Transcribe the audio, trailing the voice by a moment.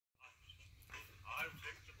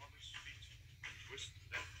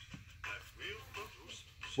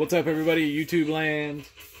What's up, everybody? YouTube land.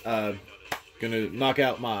 Gonna knock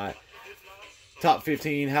out my top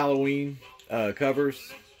 15 Halloween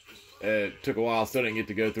covers. It took a while, still didn't get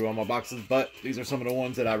to go through all my boxes, but these are some of the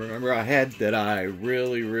ones that I remember I had that I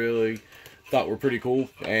really thought were pretty cool.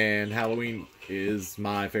 And Halloween is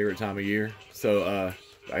my favorite time of year, so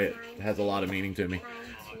it has a lot of meaning to me.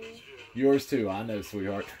 Yours too, I know,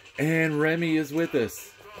 sweetheart. And Remy is with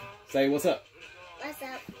us. Say what's up. What's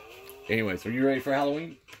up? Anyways, are you ready for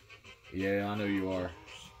Halloween? Yeah, I know you are.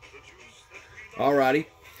 Alrighty.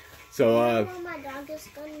 So, you know what my dog is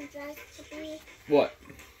going to dress to be? What?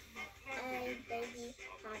 A baby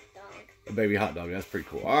hot dog. A baby hot dog. That's pretty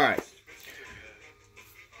cool. Alright.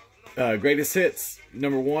 Greatest hits.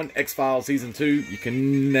 Number 1, X-Files Season 2. You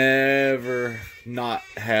can never not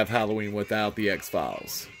have Halloween without the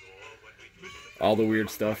X-Files. All the weird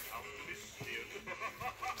stuff.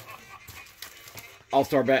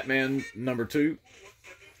 All-Star Batman number 2.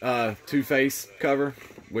 Two-Face cover,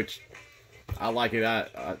 which I like it.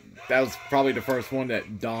 That was probably the first one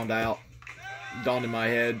that dawned in my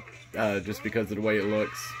head, just because of the way it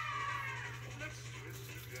looks.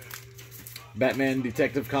 Batman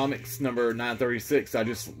Detective Comics number 936. I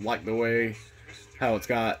just like the way how it's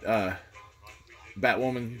got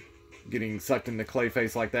Batwoman getting sucked into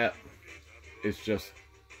Clayface like that. It's just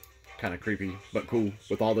kind of creepy, but cool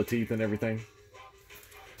with all the teeth and everything.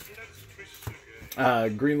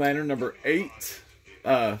 Green Lantern number 8. It's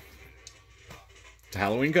a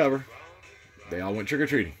Halloween cover. They all went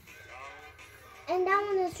trick-or-treating. And that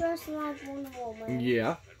one is dressed like Wonder Woman.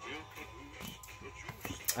 Yeah.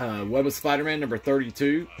 Web of Spider-Man number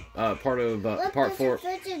 32. Part of part 4.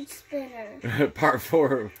 Fidget spinner. Part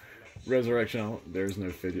 4 Resurrection. There's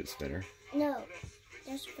no fidget spinner. No,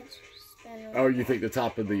 there's a fidget spinner. Oh, you think the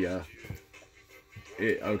top of the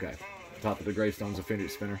okay, top of the gravestone's a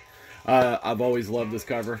fidget spinner. I've always loved this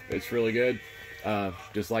cover. It's really good.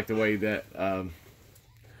 Just like the way that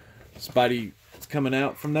Spidey is coming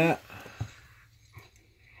out from that.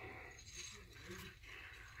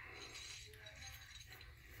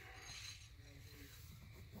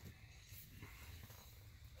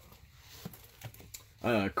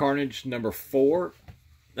 Carnage number 4.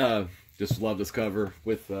 Just love this cover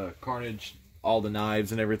with Carnage, all the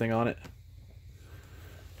knives and everything on it.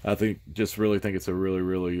 I really think it's a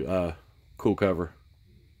really cool cover.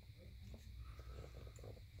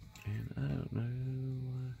 And I don't know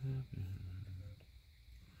what happened.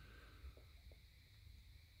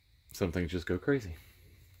 Some things just go crazy.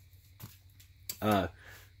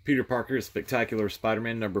 Peter Parker's Spectacular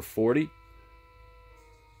Spider-Man number 40.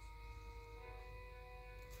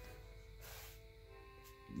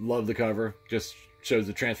 Love the cover. Just shows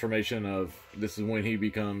the transformation of, this is when he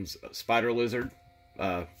becomes Spider Lizard.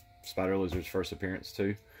 Spider Lizard's first appearance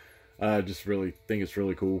too. Just really think it's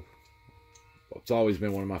really cool. It's always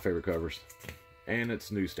been one of my favorite covers. And it's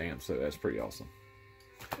new stamp, so that's pretty awesome.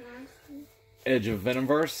 Edge of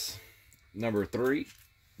Venomverse number 3.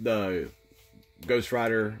 The Ghost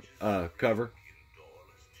Rider cover.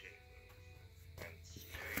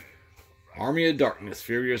 Army of Darkness,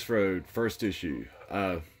 Furious Road, first issue.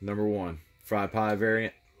 Number 1, Fried Pie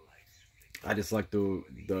variant. I just like the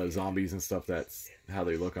zombies and stuff. That's how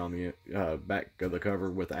they look on the back of the cover,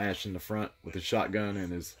 with Ash in the front with his shotgun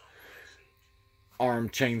and his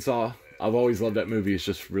armed chainsaw. I've always loved that movie. It's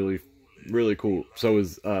just really cool. So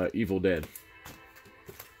is Evil Dead.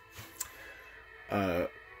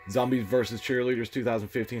 Zombies vs. Cheerleaders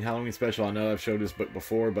 2015 Halloween special. I know I've showed this book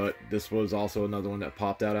before, but this was also another one that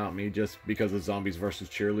popped out at me just because of Zombies vs.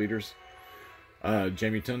 Cheerleaders.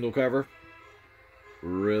 Jamie Tyndall cover.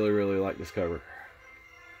 Really like this cover.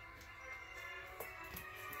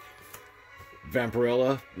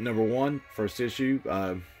 Vampirella number 1, first issue.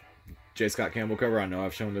 J. Scott Campbell cover. I know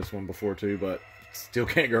I've shown this one before too, but still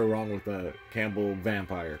can't go wrong with a Campbell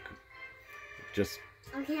vampire. Just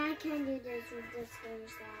okay, I can do this with this scary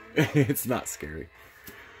song. it's not scary.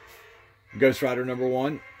 Ghost Rider number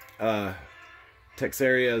 1.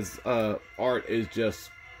 Texaria's art is just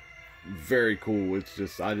very cool. It's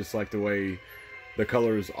just, I just like the way the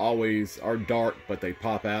colors always are dark, but they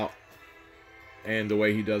pop out. And the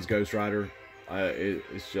way he does Ghost Rider,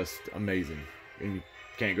 it's just amazing. And you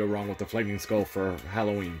can't go wrong with the Flaming Skull for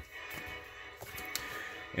Halloween.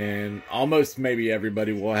 And almost maybe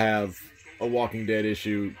everybody will have a Walking Dead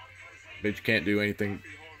issue, but you can't do anything,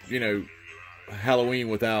 Halloween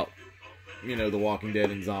without, the Walking Dead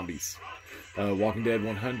and zombies. Walking Dead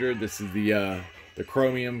 100, this is the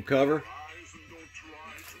chromium cover.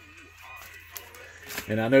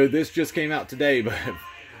 And I know this just came out today, but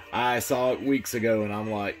I saw it weeks ago and I'm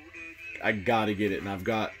like, I gotta get it. And I've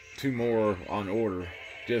got 2 more on order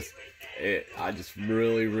I just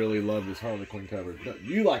really, really love this Harley Quinn cover.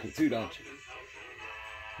 You like it too, don't you?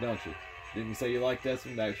 Don't you? Didn't you say you liked this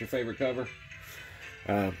one? That's your favorite cover?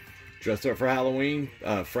 Dressed up for Halloween,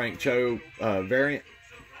 Frank Cho variant,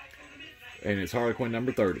 and it's Harley Quinn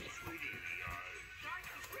number 30.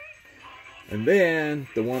 And then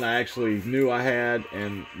the one I actually knew I had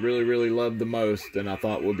and really, really loved the most, and I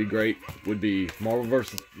thought would be great, would be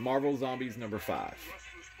Marvel Zombies number 5.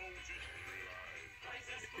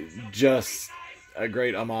 Just a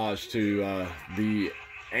great homage to the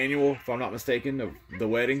annual, if I'm not mistaken, of the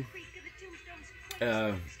wedding.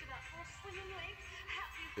 The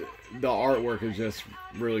artwork is just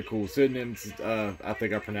really cool. Pseudonyms, I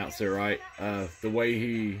think I pronounced it right. The way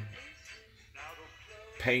he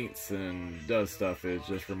paints and does stuff is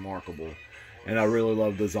just remarkable, and I really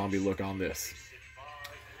love the zombie look on this.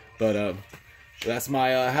 But that's my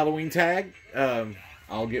Halloween tag.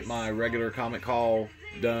 I'll get my regular comic haul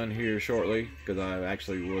done here shortly, because I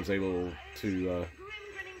actually was able to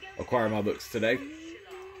acquire my books today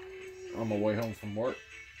on my way home from work.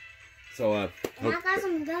 So I got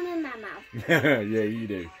some gum in my mouth. yeah, you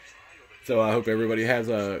do. So I hope everybody has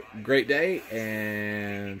a great day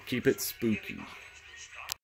and keep it spooky.